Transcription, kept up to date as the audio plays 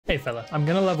Hey fella, I'm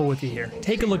gonna level with you here.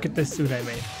 Take a look at this suit I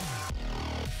made.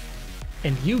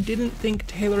 And you didn't think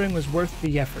tailoring was worth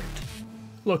the effort.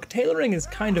 Look, tailoring is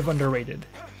kind of underrated.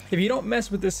 If you don't mess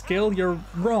with this skill, you're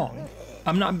wrong.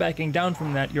 I'm not backing down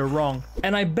from that, you're wrong.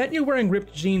 And I bet you're wearing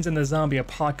ripped jeans in the zombie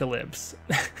apocalypse.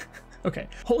 Okay,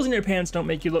 holes in your pants don't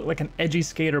make you look like an edgy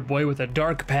skater boy with a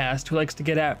dark past who likes to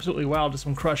get absolutely wild to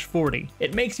some Crush 40.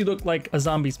 It makes you look like a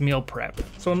zombie's meal prep.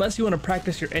 So unless you want to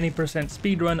practice your any %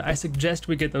 speedrun, I suggest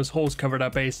we get those holes covered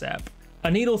up ASAP. A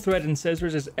needle, thread, and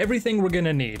scissors is everything we're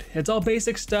gonna need. It's all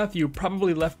basic stuff you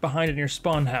probably left behind in your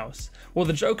spawn house. Well,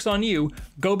 the joke's on you,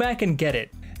 go back and get it.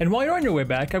 And while you're on your way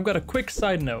back, I've got a quick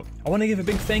side note. I want to give a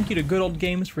big thank you to Good Old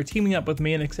Games for teaming up with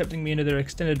me and accepting me into their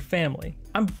extended family.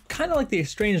 I'm kinda like the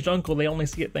estranged uncle they only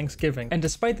see at Thanksgiving, and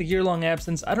despite the year-long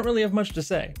absence, I don't really have much to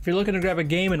say. If you're looking to grab a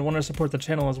game and want to support the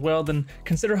channel as well, then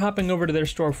consider hopping over to their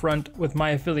storefront with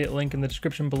my affiliate link in the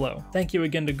description below. Thank you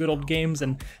again to Good Old Games,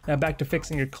 and now back to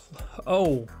fixing your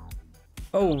Oh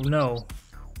no.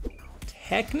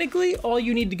 Technically, all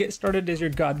you need to get started is your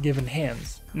God-given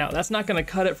hands. Now, that's not going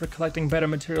to cut it for collecting better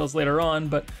materials later on,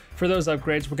 but for those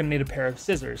upgrades, we're going to need a pair of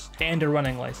scissors and a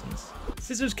running license.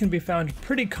 Scissors can be found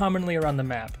pretty commonly around the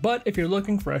map, but if you're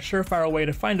looking for a surefire way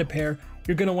to find a pair,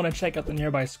 you're going to want to check out the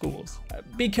nearby schools.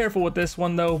 Be careful with this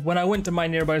one though. When I went to my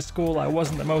nearby school, I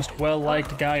wasn't the most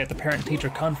well-liked guy at the parent-teacher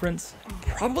conference.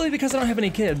 Probably because I don't have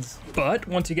any kids. But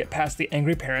once you get past the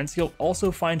angry parents, you'll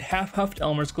also find half-huffed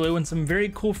Elmer's glue and some very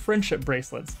cool friendship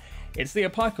bracelets. It's the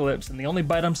apocalypse, and the only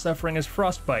bite I'm suffering is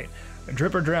frostbite.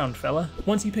 Drip or drown, fella.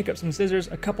 Once you pick up some scissors,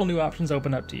 a couple new options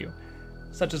open up to you.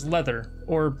 Such as leather,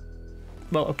 or...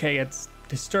 well, okay, it's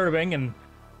disturbing, and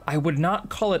I would not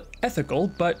call it ethical,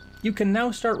 but you can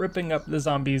now start ripping up the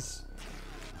zombies'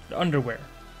 underwear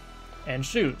and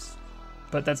shoes.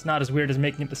 But that's not as weird as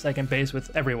making it to second base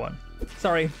with everyone.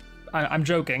 Sorry, I'm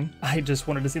joking. I just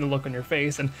wanted to see the look on your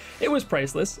face, and it was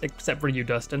priceless, except for you,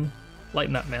 Dustin.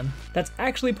 Lighten up, man. That's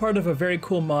actually part of a very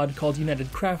cool mod called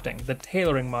United Crafting, the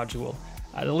tailoring module.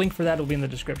 The link for that will be in the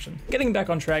description. Getting back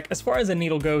on track, as far as a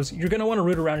needle goes, you're gonna want to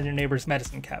root around in your neighbor's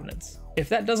medicine cabinets. If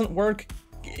that doesn't work,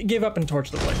 give up and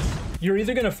torch the place. You're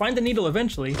either gonna find the needle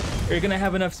eventually, or you're gonna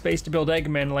have enough space to build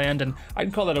Eggman Land, and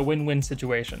I'd call that a win-win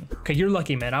situation. Okay, you're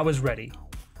lucky, man. I was ready.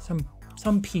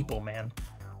 Some people, man.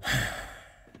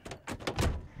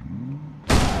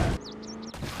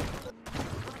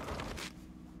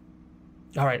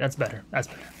 All right, that's better. That's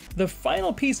better. The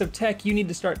final piece of tech you need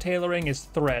to start tailoring is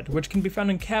thread, which can be found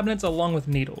in cabinets along with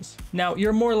needles. Now,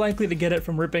 you're more likely to get it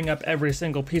from ripping up every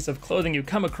single piece of clothing you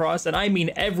come across, and I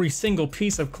mean every single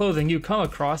piece of clothing you come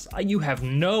across. You have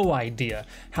no idea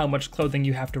how much clothing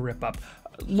you have to rip up.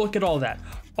 Look at all that.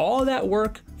 All that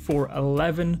work for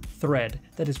 11 thread.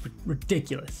 That is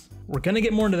ridiculous. We're gonna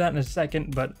get more into that in a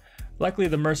second, but luckily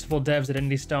the merciful devs at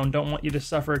Indie Stone don't want you to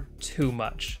suffer too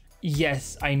much.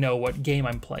 Yes, I know what game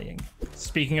I'm playing.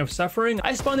 Speaking of suffering,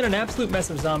 I spawned in an absolute mess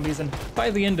of zombies, and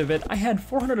by the end of it, I had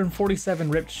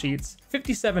 447 ripped sheets,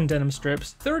 57 denim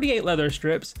strips, 38 leather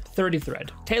strips, 30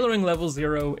 thread. Tailoring level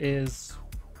 0 is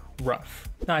rough.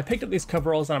 Now, I picked up these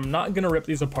coveralls, and I'm not gonna rip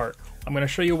these apart. I'm gonna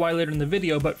show you why later in the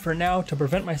video, but for now, to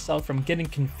prevent myself from getting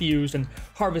confused and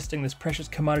harvesting this precious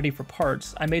commodity for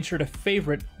parts, I made sure to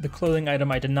favorite the clothing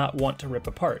item I did not want to rip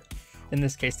apart. In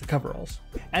this case, the coveralls.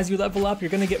 As you level up, you're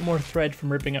gonna get more thread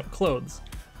from ripping up clothes.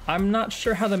 I'm not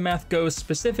sure how the math goes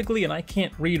specifically, and I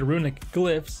can't read runic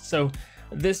glyphs, so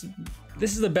this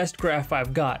is the best graph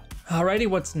I've got. Alrighty,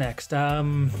 what's next?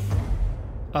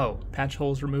 Oh, patch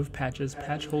holes, remove patches,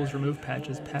 patch holes, remove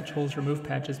patches, patch holes, remove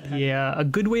patches. Yeah, a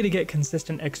good way to get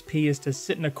consistent XP is to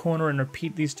sit in a corner and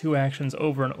repeat these two actions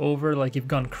over and over like you've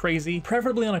gone crazy,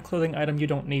 preferably on a clothing item you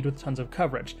don't need with tons of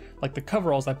coverage, like the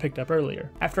coveralls I picked up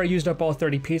earlier. After I used up all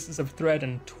 30 pieces of thread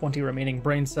and 20 remaining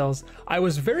brain cells, I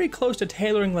was very close to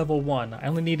tailoring level 1. I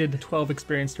only needed 12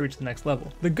 experience to reach the next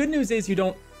level. The good news is you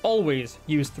don't always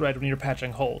use thread when you're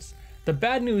patching holes. The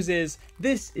bad news is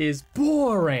this is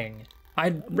boring.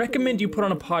 I'd recommend you put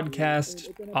on a podcast,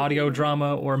 audio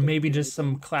drama, or maybe just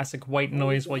some classic white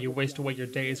noise while you waste away your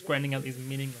days grinding out these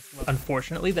meaningless levels.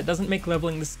 Unfortunately, that doesn't make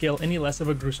leveling the skill any less of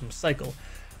a gruesome cycle.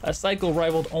 A cycle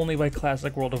rivaled only by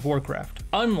classic World of Warcraft.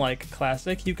 Unlike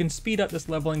classic, you can speed up this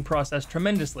leveling process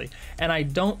tremendously, and I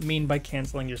don't mean by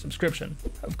canceling your subscription.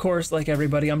 Of course, like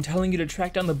everybody, I'm telling you to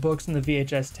track down the books and the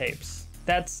VHS tapes.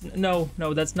 That's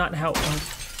not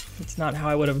how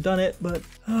I would have done it, but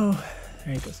oh.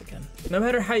 There he goes again. No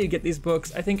matter how you get these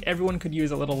books, I think everyone could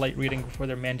use a little light reading before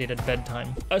their mandated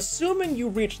bedtime. Assuming you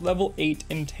reach level 8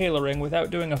 in tailoring without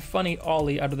doing a funny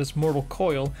ollie out of this mortal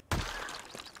coil,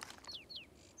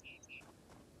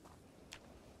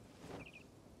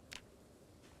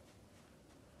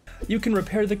 you can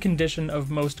repair the condition of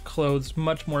most clothes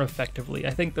much more effectively.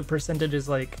 I think the percentage is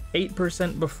like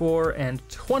 8% before and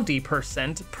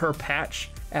 20% per patch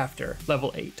after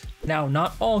level 8. Now,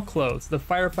 not all clothes, the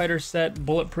firefighter set,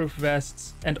 bulletproof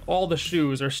vests, and all the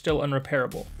shoes are still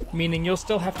unrepairable, meaning you'll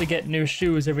still have to get new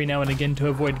shoes every now and again to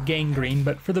avoid gangrene,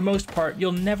 but for the most part,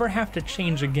 you'll never have to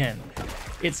change again.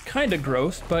 It's kinda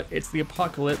gross, but it's the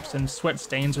apocalypse and sweat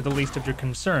stains are the least of your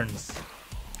concerns.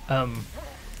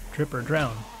 Drip or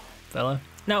drown, fella.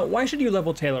 Now, why should you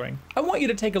level tailoring? I want you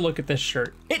to take a look at this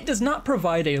shirt. It does not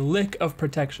provide a lick of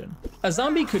protection. A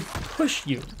zombie could push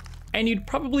you, and you'd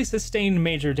probably sustain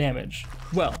major damage.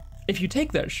 Well, if you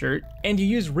take that shirt and you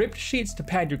use ripped sheets to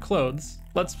pad your clothes,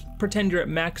 let's pretend you're at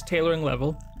max tailoring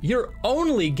level, you're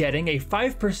only getting a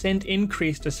 5%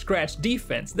 increase to scratch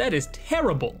defense. That is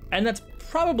terrible. And that's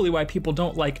probably why people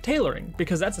don't like tailoring,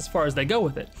 because that's as far as they go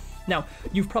with it. Now,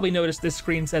 you've probably noticed this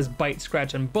screen says bite,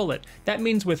 scratch, and bullet. That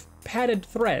means with padded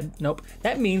thread, nope,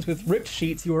 that means with ripped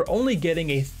sheets you are only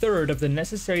getting a third of the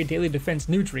necessary daily defense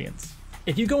nutrients.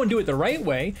 If you go and do it the right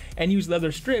way and use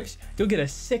leather strips, you'll get a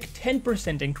sick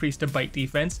 10% increase to bite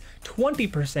defense,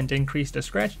 20% increase to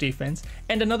scratch defense,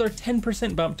 and another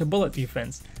 10% bump to bullet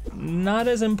defense. Not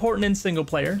as important in single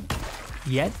player,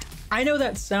 yet. I know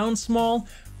that sounds small,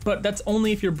 but that's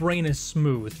only if your brain is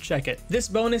smooth. Check it. This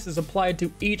bonus is applied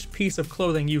to each piece of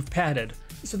clothing you've padded.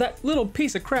 So that little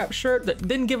piece of crap shirt that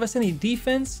didn't give us any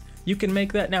defense, you can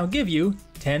make that now give you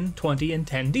 10, 20, and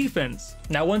 10 defense.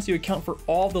 Now once you account for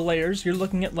all the layers, you're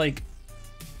looking at like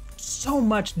so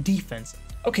much defense.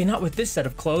 Okay, not with this set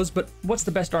of clothes, but what's the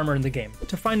best armor in the game?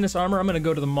 To find this armor, I'm gonna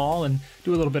go to the mall and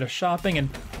do a little bit of shopping and...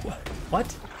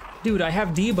 What? Dude, I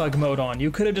have debug mode on.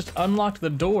 You could have just unlocked the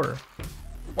door.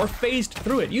 Or phased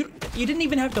through it. You didn't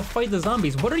even have to fight the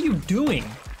zombies. What are you doing?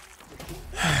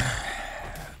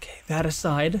 Okay, that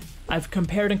aside, I've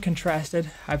compared and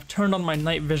contrasted, I've turned on my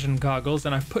night vision goggles,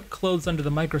 and I've put clothes under the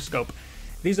microscope.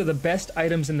 These are the best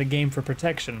items in the game for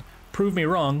protection. Prove me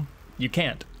wrong, you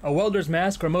can't. A welder's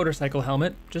mask or motorcycle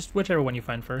helmet, just whichever one you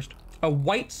find first. A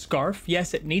white scarf,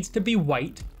 yes, it needs to be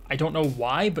white. I don't know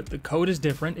why, but the code is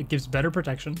different. It gives better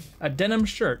protection. A denim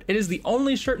shirt. It is the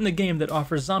only shirt in the game that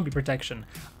offers zombie protection.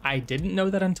 I didn't know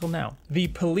that until now. The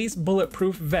police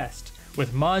bulletproof vest.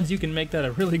 With mods, you can make that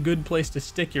a really good place to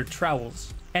stick your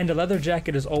trowels. And a leather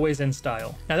jacket is always in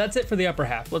style. Now that's it for the upper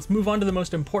half. Let's move on to the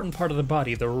most important part of the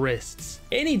body, the wrists.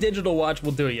 Any digital watch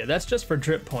will do you. That's just for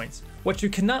drip points. What you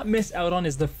cannot miss out on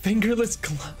is the fingerless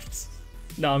gloves.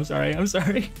 No, I'm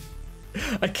sorry.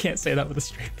 I can't say that with a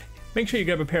straight face. Make sure you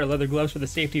grab a pair of leather gloves for the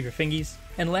safety of your fingies.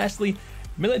 And lastly,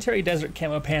 military desert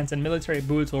camo pants and military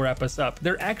boots will wrap us up.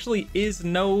 There actually is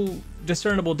no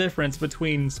discernible difference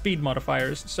between speed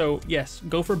modifiers, so yes,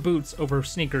 go for boots over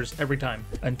sneakers every time.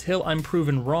 Until I'm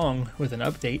proven wrong with an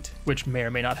update, which may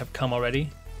or may not have come already.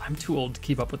 I'm too old to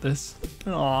keep up with this.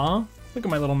 Aww, look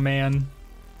at my little man.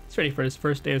 He's ready for his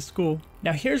first day of school.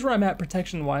 Now here's where I'm at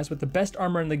protection-wise with the best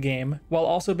armor in the game, while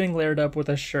also being layered up with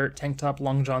a shirt, tank top,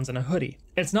 long johns, and a hoodie.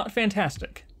 It's not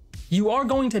fantastic. You are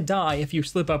going to die if you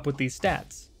slip up with these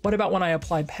stats. What about when I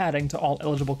apply padding to all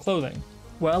eligible clothing?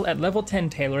 Well, at level 10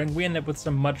 tailoring, we end up with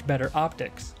some much better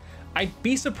optics. I'd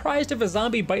be surprised if a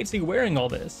zombie bites you wearing all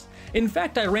this. In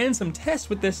fact, I ran some tests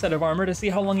with this set of armor to see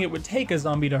how long it would take a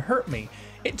zombie to hurt me.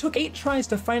 It took 8 tries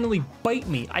to finally bite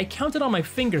me. I counted on my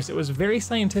fingers, it was very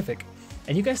scientific.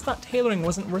 And you guys thought tailoring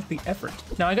wasn't worth the effort.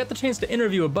 Now I got the chance to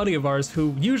interview a buddy of ours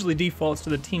who usually defaults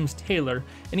to the team's tailor,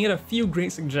 and he had a few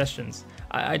great suggestions.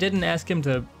 I didn't ask him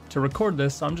to record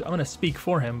this, so I'm gonna speak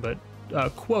for him, but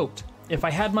quote, if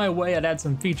I had my way, I'd add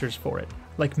some features for it.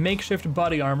 Like makeshift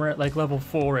body armor at like level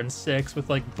 4 and 6 with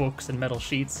like books and metal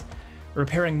sheets.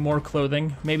 Repairing more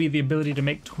clothing, maybe the ability to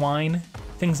make twine,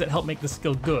 things that help make the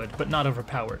skill good, but not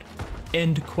overpowered.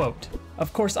 End quote.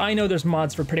 Of course, I know there's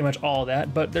mods for pretty much all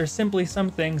that, but there's simply some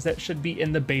things that should be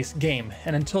in the base game,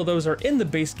 and until those are in the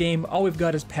base game, all we've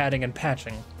got is padding and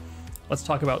patching. Let's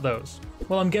talk about those.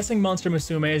 Well, I'm guessing Monster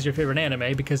Musume is your favorite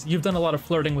anime because you've done a lot of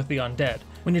flirting with the undead.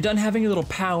 When you're done having a little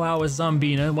powwow with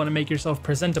Zombina and want to make yourself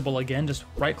presentable again, just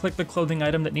right-click the clothing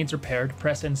item that needs repaired,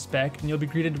 press inspect, and you'll be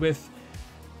greeted with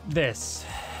this.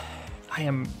 I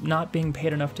am not being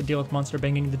paid enough to deal with monster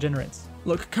banging degenerates.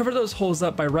 Look, cover those holes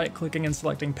up by right-clicking and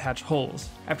selecting patch holes.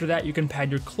 After that, you can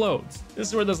pad your clothes. This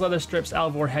is where those leather strips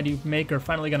Alvor had you make are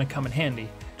finally gonna come in handy.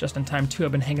 Just in time too,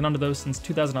 I've been hanging onto those since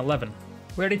 2011.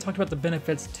 We already talked about the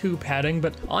benefits to padding,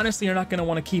 but honestly you're not gonna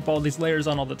wanna keep all these layers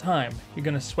on all the time. You're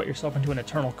gonna sweat yourself into an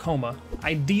eternal coma.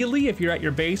 Ideally, if you're at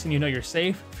your base and you know you're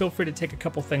safe, feel free to take a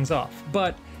couple things off.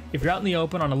 But if you're out in the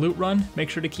open on a loot run, make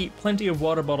sure to keep plenty of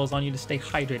water bottles on you to stay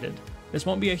hydrated. This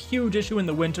won't be a huge issue in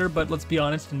the winter, but let's be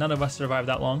honest, none of us survive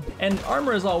that long. And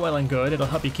armor is all well and good, it'll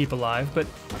help you keep alive, but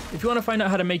if you want to find out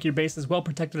how to make your base as well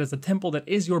protected as the temple that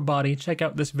is your body, check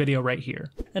out this video right here.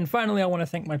 And finally, I want to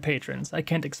thank my patrons. I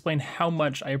can't explain how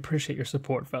much I appreciate your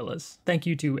support, fellas. Thank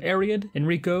you to Ariad,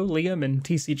 Enrico, Liam, and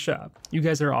TC Chop. You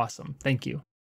guys are awesome. Thank you.